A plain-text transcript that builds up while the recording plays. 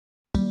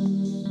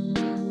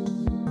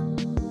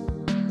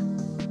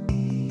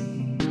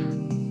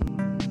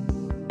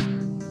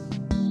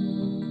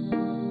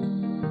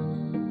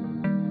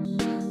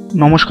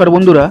नमस्कार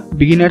बंधुरा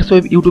beginners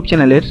web YouTube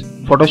चैनलेर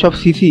फटोशप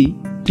CC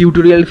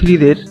tutorial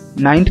সিরিজের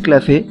 9th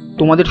ক্লাসে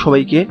তোমাদের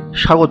সবাইকে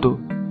স্বাগত।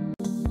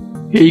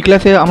 এই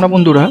ক্লাসে আমরা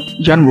বন্ধুরা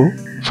জানব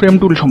ফ্রেম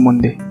টুল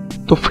সম্বন্ধে।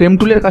 তো ফ্রেম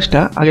টুলের কাজটা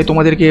আগে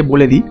তোমাদেরকে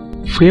বলে দিই।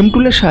 ফ্রেম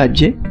টুলের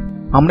সাহায্যে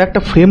আমরা একটা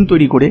ফ্রেম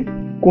তৈরি করে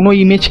কোনো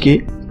ইমেজকে,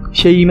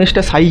 সেই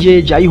ইমেজটা সাইজে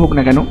যাই হোক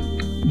না কেন,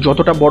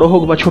 যতটা বড়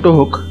হোক বা ছোট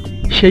হোক,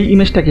 সেই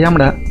ইমেজটাকে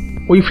আমরা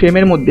ওই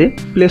ফ্রেমের মধ্যে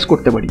প্লেস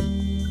করতে পারি।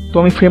 তো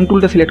আমি ফ্রেম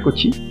টুলটা সিলেক্ট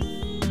করছি।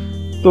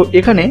 তো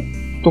এখানে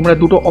তোমরা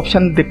দুটো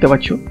অপশান দেখতে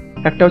পাচ্ছ,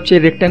 একটা হচ্ছে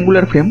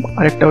রেক্ট্যাঙ্গুলার ফ্রেম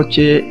আর একটা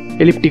হচ্ছে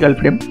এলিপ্টিক্যাল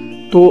ফ্রেম।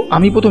 তো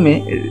আমি প্রথমে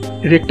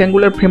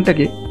রেক্ট্যাঙ্গুলার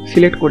ফ্রেমটাকে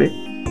সিলেক্ট করে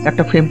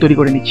একটা ফ্রেম তৈরি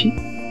করে নিচ্ছি।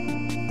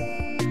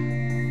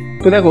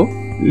 তো দেখো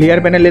লেয়ার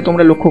প্যানেলে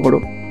তোমরা লক্ষ্য করো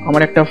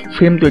আমার একটা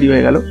ফ্রেম তৈরি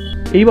হয়ে গেল।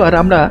 এইবার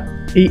আমরা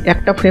এই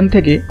একটা ফ্রেম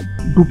থেকে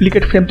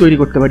ডুপ্লিকেট ফ্রেম তৈরি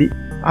করতে পারি।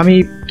 আমি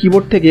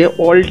কিবোর্ড থেকে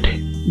অল্ট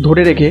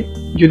ধরে রেখে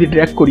যদি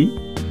ড্র্যাগ করি,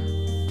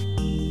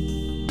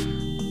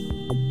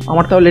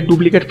 আমার তাহলে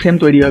ডুপ্লিকেট ফ্রেম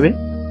তৈরি হবে।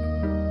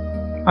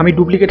 আমি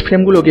ডুপ্লিকেট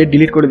ফ্রেমগুলোকে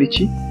ডিলিট করে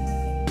দিচ্ছি।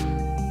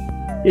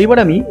 এইবার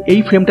আমি এই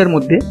ফ্রেমটার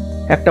মধ্যে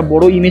একটা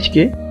বড়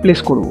ইমেজকে প্লেস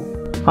করব।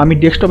 আমি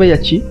ডেস্কটপে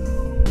যাচ্ছি,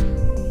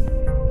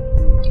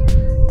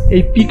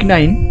 এই পিক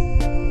 9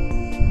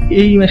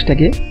 এই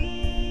ইমেজটাকে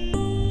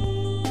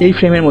এই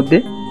ফ্রেমের মধ্যে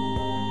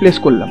প্লেস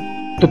করলাম।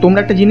 তো তোমরা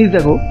একটা জিনিস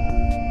দেখো,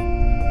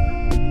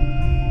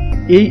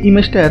 এই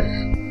ইমেজটার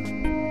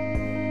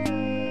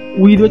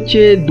উইথ হচ্ছে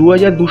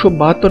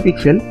 2272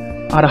 পিক্সেল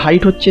আর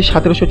হাইট হচ্ছে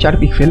 1704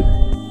 পিক্সেল।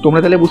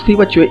 তোমরা তাহলে বুঝতেই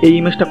পারছো এই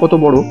ইমেজটা কত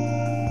বড়।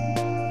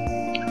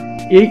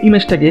 এই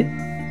ইমেজটাকে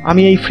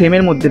আমি এই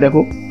ফ্রেমের মধ্যে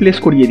দেখো প্লেস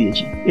করিয়ে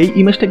দিয়েছি। এই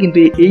ইমেজটা কিন্তু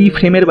এই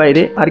ফ্রেমের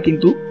বাইরে আর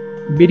কিন্তু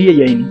বেরিয়ে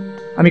যায়নি।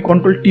 আমি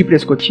কন্ট্রোল টি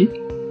প্রেস করছি।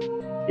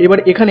 এবার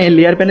এখানে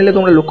লেয়ার প্যানেলে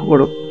তোমরা লক্ষ্য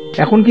করো,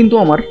 এখন কিন্তু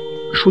আমার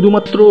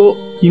শুধুমাত্র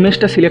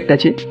ইমেজটা সিলেক্ট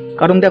আছে।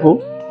 কারণ দেখো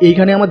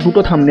এইখানে আমার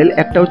দুটো থাম্বনেল,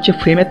 একটা হচ্ছে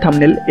ফ্রেমের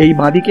থাম্বনেল, এই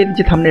বাঁদিকের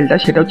যে থাম্বনেলটা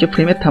সেটা হচ্ছে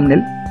ফ্রেমের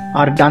থাম্বনেল,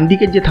 আর ডান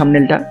দিকের যে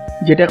থাম্বনেলটা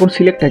যেটা এখন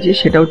সিলেক্ট আছে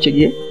সেটা হচ্ছে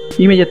গিয়ে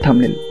ইমেজের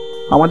থাম্বনেল।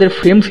 আমাদের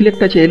ফ্রেম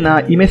সিলেক্ট আছে না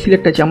ইমেজ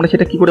সিলেক্ট আছে আমরা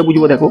সেটা কী করে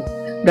বুঝবো?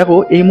 দেখো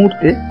এই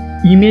মুহূর্তে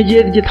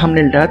ইমেজের যে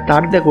থাম্বনেলটা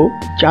তার দেখো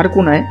 4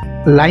 কোণায়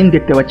লাইন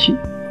দেখতে পাচ্ছি।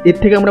 এর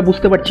থেকে আমরা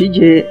বুঝতে পারছি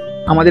যে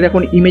আমাদের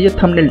এখন ইমেজের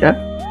থাম্বনেলটা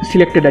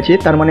সিলেক্টেড আছে,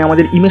 তার মানে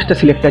আমাদের ইমেজটা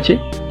সিলেক্ট আছে।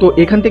 তো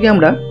এখান থেকে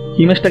আমরা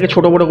ইমেজটাকে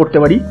ছোট বড় করতে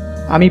পারি।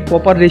 আমি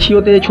প্রপার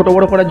রেশিওতে ছোট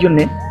বড় করার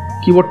জন্যে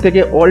কিবোর্ড থেকে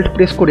অল্ট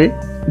প্রেস করে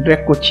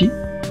ড্র্যাগ করছি।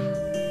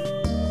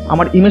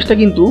 আমার ইমেজটা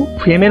কিন্তু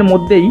ফ্রেমের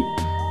মধ্যেই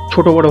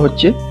ছোট বড়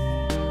হচ্ছে।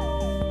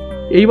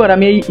 এইবার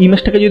আমি এই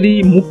ইমেজটাকে যদি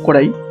মুভ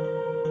করাই,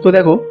 তো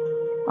দেখো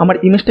আমার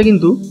ইমেজটা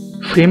কিন্তু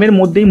ফ্রেমের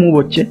মধ্যেই মুভ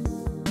হচ্ছে।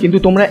 কিন্তু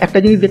তোমরা একটা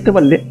জিনিস দেখতে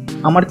পারলে,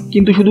 আমার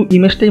কিন্তু শুধু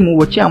ইমেজটাই মুভ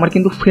হচ্ছে, আমার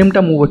কিন্তু ফ্রেমটা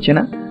মুভ হচ্ছে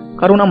না,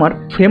 কারণ আমার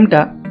ফ্রেমটা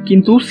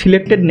কিন্তু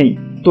সিলেক্টেড নেই।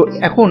 তো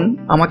এখন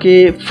আমাকে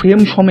ফ্রেম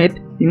সমেত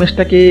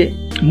ইমেজটাকে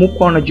মুভ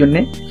করানোর জন্যে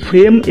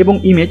ফ্রেম এবং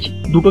ইমেজ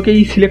দুটোকেই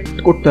সিলেক্ট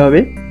করতে হবে।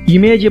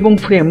 ইমেজ এবং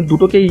ফ্রেম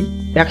দুটোকেই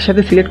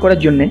একসাথে সিলেক্ট করার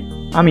জন্যে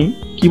আমি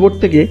কিবোর্ড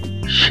থেকে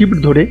শিফট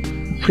ধরে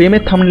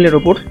ফ্রেমের থাম্বনেলের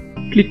ওপর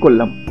ক্লিক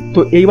করলাম। তো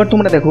এইবার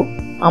তোমরা দেখো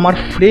আমার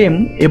ফ্রেম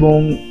এবং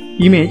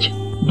ইমেজ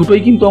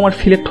দুটোই কিন্তু আমার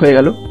সিলেক্ট হয়ে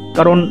গেল,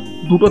 কারণ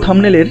দুটো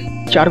থাম্বনেলের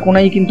 4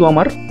 কোণায় কিন্তু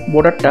আমার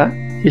বর্ডারটা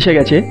এসে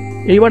গেছে।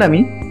 এইবার আমি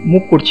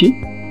মুভ করছি।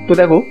 তো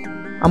দেখো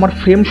আমার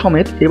ফ্রেম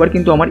সমেত এবার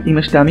কিন্তু আমার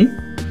ইমেজটা আমি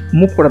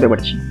মুভ করাতে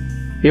পারছি।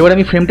 এবার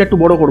আমি ফ্রেমটা একটু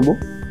বড় করব।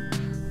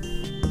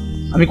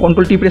 আমি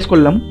কন্ট্রোল টি প্রেস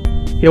করলাম।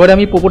 এবার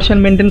আমি প্রপোর্শন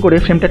মেনটেন করে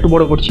ফ্রেমটা একটু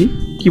বড় করছি।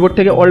 কিবোর্ড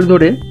থেকে অল্ট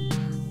ধরে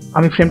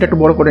আমি ফ্রেমটা একটু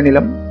বড় করে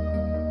নিলাম।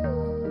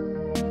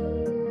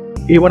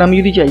 এবার আমি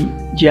যদি চাই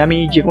যে আমি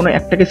যে কোনো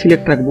একটাকে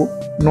সিলেক্ট রাখবো,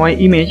 নয়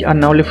ইমেজ আর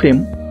না হলে ফ্রেম,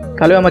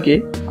 তাহলে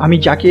আমি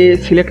যাকে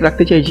সিলেক্ট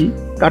রাখতে চাইছি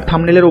তার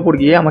থাম্বনেলের ওপর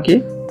গিয়ে আমাকে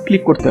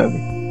ক্লিক করতে হবে।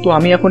 তো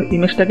আমি এখন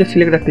ইমেজটাকে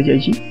সিলেক্ট রাখতে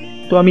চাইছি।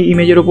 তো আমি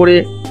ইমেজের ওপরে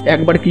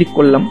একবার ক্লিক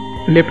করলাম,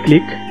 লেফট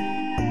ক্লিক।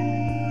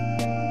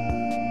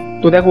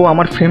 তো দেখো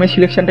আমার ফ্রেমের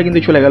সিলেকশানটা কিন্তু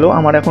চলে গেল।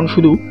 আমার এখন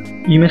শুধু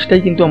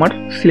ইমেজটাই কিন্তু আমার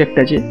সিলেক্ট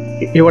আছে।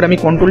 এবার আমি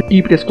কন্ট্রোল টি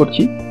প্রেস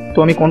করছি। তো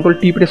আমি কন্ট্রোল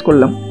টি প্রেস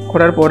করলাম,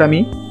 করার পর আমি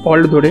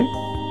অল্ট ধরে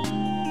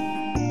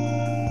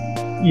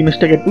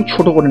ইমেজটাকে একটু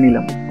ছোট করে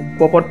নিলাম,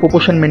 প্রপার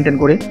প্রপোর্শন মেনটেন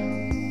করে।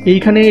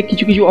 এইখানে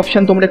কিছু কিছু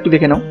অপশান তোমরা একটু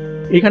দেখে নাও।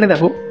 এইখানে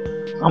দেখো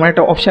আমার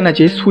একটা অপশান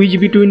আছে switch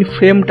between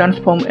frame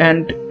transform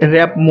and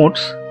rap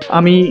modes.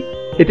 আমি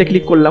এতে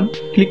ক্লিক করলাম।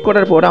 ক্লিক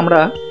করার পর আমরা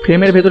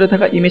ফ্রেমের ভেতরে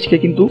থাকা ইমেজকে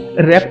কিন্তু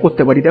র্যাপ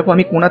করতে পারি। দেখো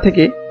আমি কোণা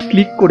থেকে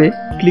ক্লিক করে,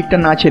 ক্লিকটা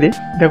না ছেড়ে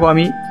দেখো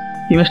আমি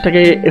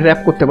ইমেজটাকে র্যাপ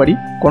করতে পারি।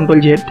 কন্ট্রোল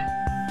জেড,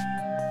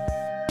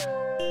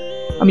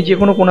 আমি যে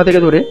কোনো কোণা থেকে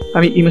ধরে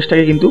আমি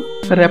ইমেজটাকে কিন্তু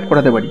র্যাপ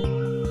করাতে পারি।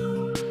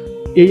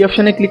 এই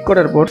অপশানে ক্লিক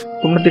করার পর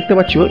তোমরা দেখতে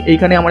পাচ্ছ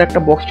এইখানে আমার একটা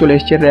বক্স চলে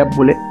এসেছে র্যাপ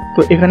বলে।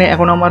 তো এখানে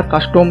এখন আমার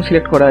কাস্টম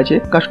সিলেক্ট করা আছে।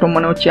 কাস্টম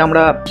মানে হচ্ছে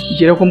আমরা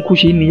যেরকম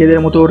খুশি নিজেদের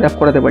মতো র্যাপ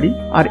করাতে পারি।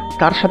 আর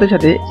তার সাথে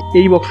সাথে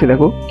এই বক্সে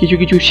দেখো কিছু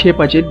কিছু শেপ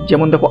আছে,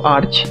 যেমন দেখো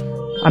আর্চ।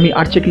 আমি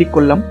আর্চে ক্লিক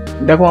করলাম,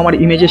 দেখো আমার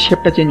ইমেজের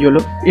শেপটা চেঞ্জ হলো।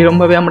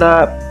 এরকমভাবে আমরা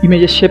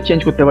ইমেজের শেপ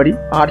চেঞ্জ করতে পারি।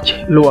 আর্চ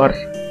লোয়ার,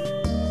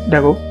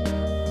 দেখো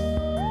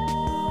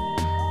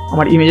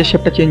আমার ইমেজের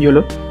শেপটা চেঞ্জ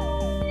হলো।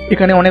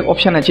 এখানে অনেক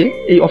অপশান আছে,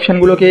 এই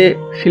অপশানগুলোকে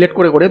সিলেক্ট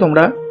করে করে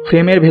তোমরা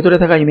ফ্রেমের ভেতরে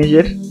থাকা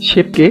ইমেজের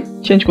শেপকে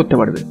চেঞ্জ করতে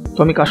পারবে। তো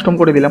আমি কাস্টম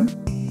করে দিলাম,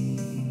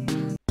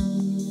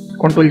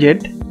 Ctrl+Z।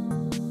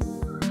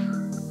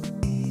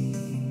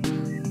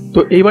 তো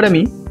এইবার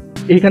আমি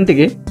এইখান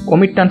থেকে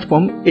কমিট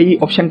ট্রান্সফর্ম এই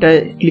অপশানটায়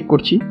ক্লিক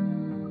করছি।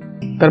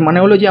 তার মানে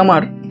হলো যে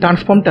আমার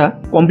ট্রান্সফর্মটা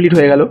কমপ্লিট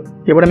হয়ে গেল।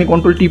 এবার আমি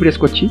Ctrl+T প্রেস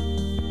করছি।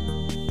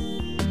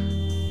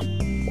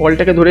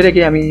 অলটাকে ধরে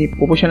রেখে আমি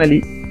প্রপোর্শনালি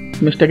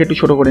ইমেজটাকে একটু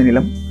ছোটো করে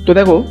নিলাম। তো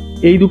দেখো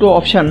এই দুটো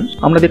অপশান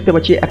আমরা দেখতে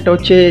পাচ্ছি, একটা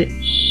হচ্ছে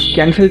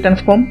ক্যান্সেল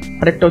ট্রান্সফর্ম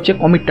আর একটা হচ্ছে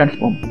কমিট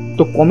ট্রান্সফর্ম।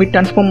 তো কমিট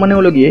ট্রান্সফর্ম মানে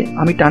হলো গিয়ে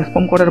আমি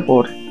ট্রান্সফর্ম করার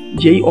পর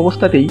যেই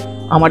অবস্থাতেই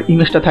আমার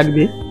ইমেজটা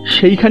থাকবে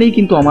সেইখানেই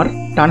কিন্তু আমার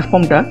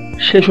ট্রান্সফর্মটা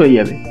শেষ হয়ে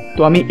যাবে।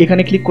 তো আমি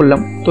এখানে ক্লিক করলাম,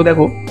 তো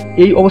দেখো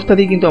এই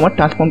অবস্থাতেই কিন্তু আমার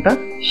ট্রান্সফর্মটা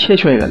শেষ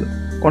হয়ে গেল।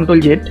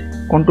 Ctrl+Z,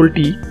 Ctrl+T।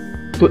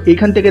 তো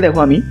এইখান থেকে দেখো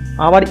আমি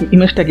আবার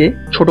ইমেজটাকে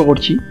ছোট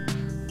করছি।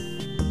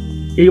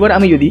 এইবার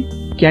আমি যদি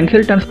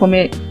ক্যান্সেল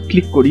ট্রান্সফর্মে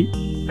ক্লিক করি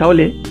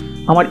তাহলে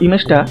আমার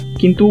ইমেজটা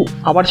কিন্তু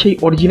আবার সেই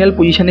অরিজিনাল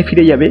পজিশানে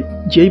ফিরে যাবে,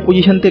 যেই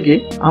পজিশান থেকে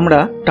আমরা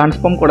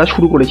ট্রান্সফর্ম করা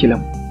শুরু করেছিলাম।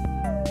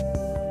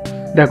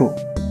 দেখো,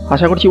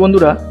 আশা করছি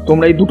বন্ধুরা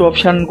তোমরা এই দুটো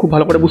অপশান খুব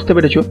ভালো করে বুঝতে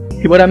পেরেছো।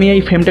 এবার আমি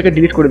এই ফ্রেমটাকে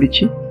ডিলিট করে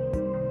দিচ্ছি।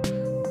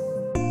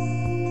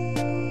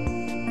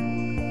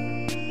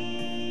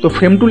 তো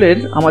ফ্রেম টুলের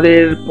আমাদের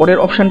পরের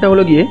অপশানটা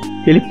হলো গিয়ে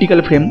এলিপ্টিক্যাল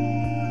ফ্রেম।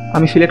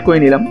 আমি সিলেক্ট করে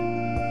নিলাম,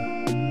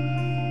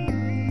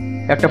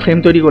 একটা ফ্রেম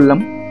তৈরি করলাম।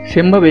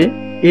 সেমভাবে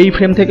এই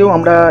ফ্রেম থেকেও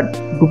আমরা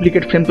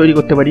ডুপ্লিকেট ফ্রেম তৈরি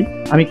করতে পারি।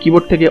 আমি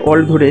কিবোর্ড থেকে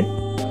অল্ট ধরে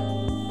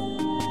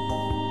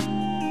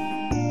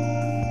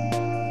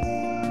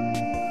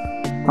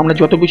আমরা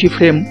যত কিছু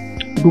ফ্রেম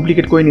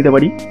ডুপ্লিকেট করে নিতে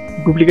পারি।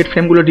 ডুপ্লিকেট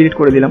ফ্রেমগুলো ডিলিট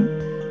করে দিলাম।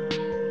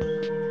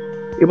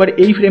 এবার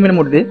এই ফ্রেমের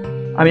মধ্যে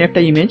আমি একটা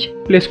ইমেজ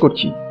প্লেস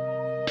করছি।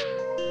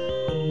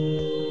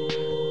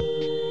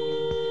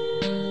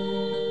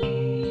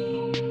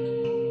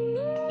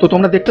 তো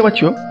তোমরা দেখতে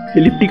পাচ্ছ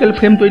এলিপ্টিক্যাল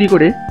ফ্রেম তৈরি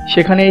করে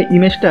সেখানে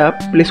ইমেজটা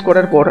প্লেস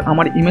করার পর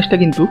আমার ইমেজটা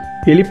কিন্তু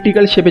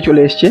এলিপ্টিক্যাল শেপে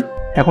চলে এসছে।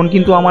 এখন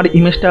কিন্তু আমার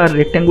ইমেজটা আর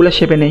রেক্ট্যাঙ্গুলার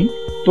শেপে নেই।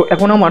 তো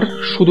এখন আমার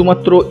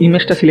শুধুমাত্র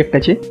ইমেজটা সিলেক্ট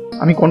আছে।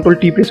 আমি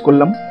Ctrl+T প্রেস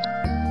করলাম,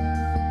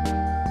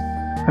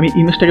 আমি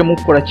ইমেজটাকে মুভ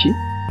করাচ্ছি।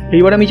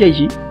 এইবার আমি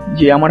চাইছি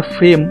যে আমার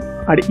ফ্রেম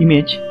আর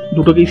ইমেজ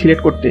দুটোকেই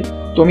সিলেক্ট করতে।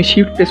 তো আমি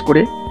শিফট প্রেস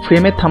করে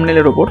ফ্রেমের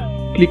থাম্বনেলের ওপর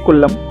ক্লিক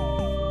করলাম।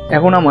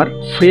 এখন আমার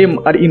ফ্রেম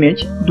আর ইমেজ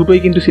দুটোই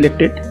কিন্তু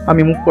সিলেক্টেড।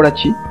 আমি মুভ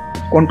করাচ্ছি,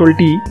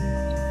 Ctrl+T,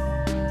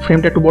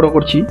 ফ্রেমটা একটু বড়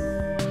করছি,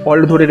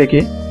 অল্ট ধরে রেখে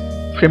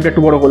ফ্রেমটা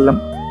একটু বড় করলাম।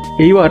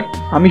 এইবার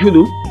আমি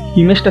শুধু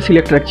ইমেজটা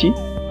সিলেক্ট রাখছি।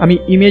 আমি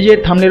ইমেজের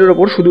থাম্বনেলের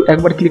ওপর শুধু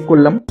একবার ক্লিক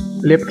করলাম,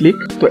 লেফট ক্লিক।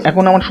 তো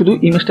এখন আমার শুধু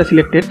ইমেজটা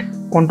সিলেক্টেড,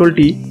 Ctrl+T।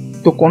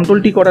 তো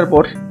Ctrl+T করার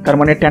পর তার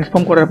মানে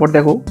ট্রান্সফর্ম করার পর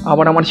দেখো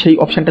আবার আমার সেই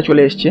অপশানটা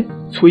চলে এসছে,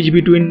 switch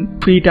between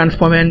free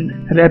transform and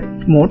rap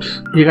modes.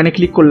 এখানে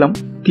ক্লিক করলাম।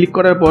 ক্লিক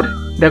করার পর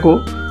দেখো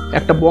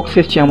একটা বক্স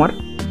এসছে আমার।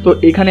 তো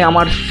এখানে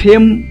আমার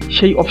সেম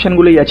সেই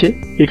অপশানগুলোই আছে।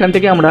 এখান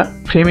থেকে আমরা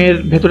ফ্রেমের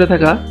ভেতরে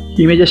থাকা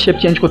ইমেজের শেপ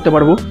চেঞ্জ করতে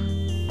পারবো।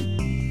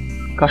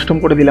 কাস্টম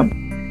করে দিলাম।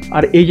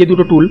 আর এই যে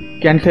দুটো টুল,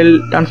 ক্যান্সেল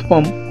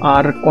ট্রান্সফর্ম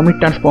আর কমিট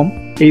ট্রান্সফর্ম,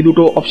 এই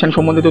দুটো অপশান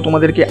সম্বন্ধে তো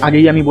তোমাদেরকে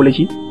আগেই আমি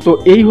বলেছি। তো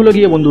এই হলো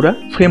গিয়ে বন্ধুরা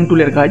ফ্রেম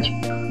টুলের কাজ।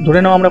 ধরে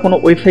নাও আমরা কোনো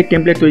ওয়েবসাইট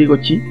টেমপ্লেট তৈরি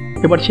করছি।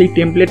 এবার সেই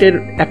টেমপ্লেটের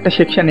একটা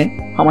সেকশানে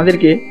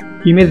আমাদেরকে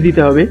ইমেজ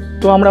দিতে হবে।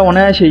 তো আমরা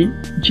অনায়াসেই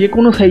যে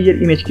কোনো সাইজের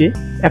ইমেজকে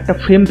একটা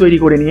ফ্রেম তৈরি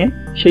করে নিয়ে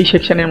সেই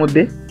সেকশানের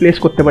মধ্যে প্লেস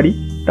করতে পারি।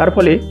 তার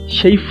ফলে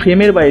সেই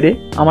ফ্রেমের বাইরে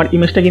আমার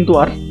ইমেজটা কিন্তু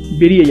আর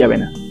বেরিয়ে যাবে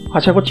না।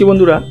 আশা করছি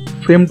বন্ধুরা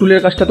ফ্রেম টুলের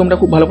কাজটা তোমরা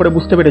খুব ভালো করে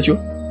বুঝতে পেরেছো।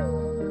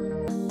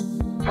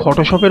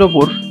 ফটোশপের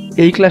ওপর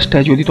এই ক্লাসটা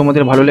যদি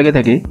তোমাদের ভালো লেগে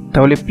থাকে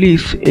তাহলে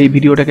প্লিজ এই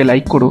ভিডিওটাকে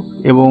লাইক করো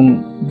এবং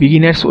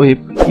বিগিনার্স ওয়েব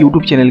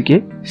ইউটিউব চ্যানেলকে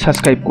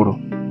সাবস্ক্রাইব করো।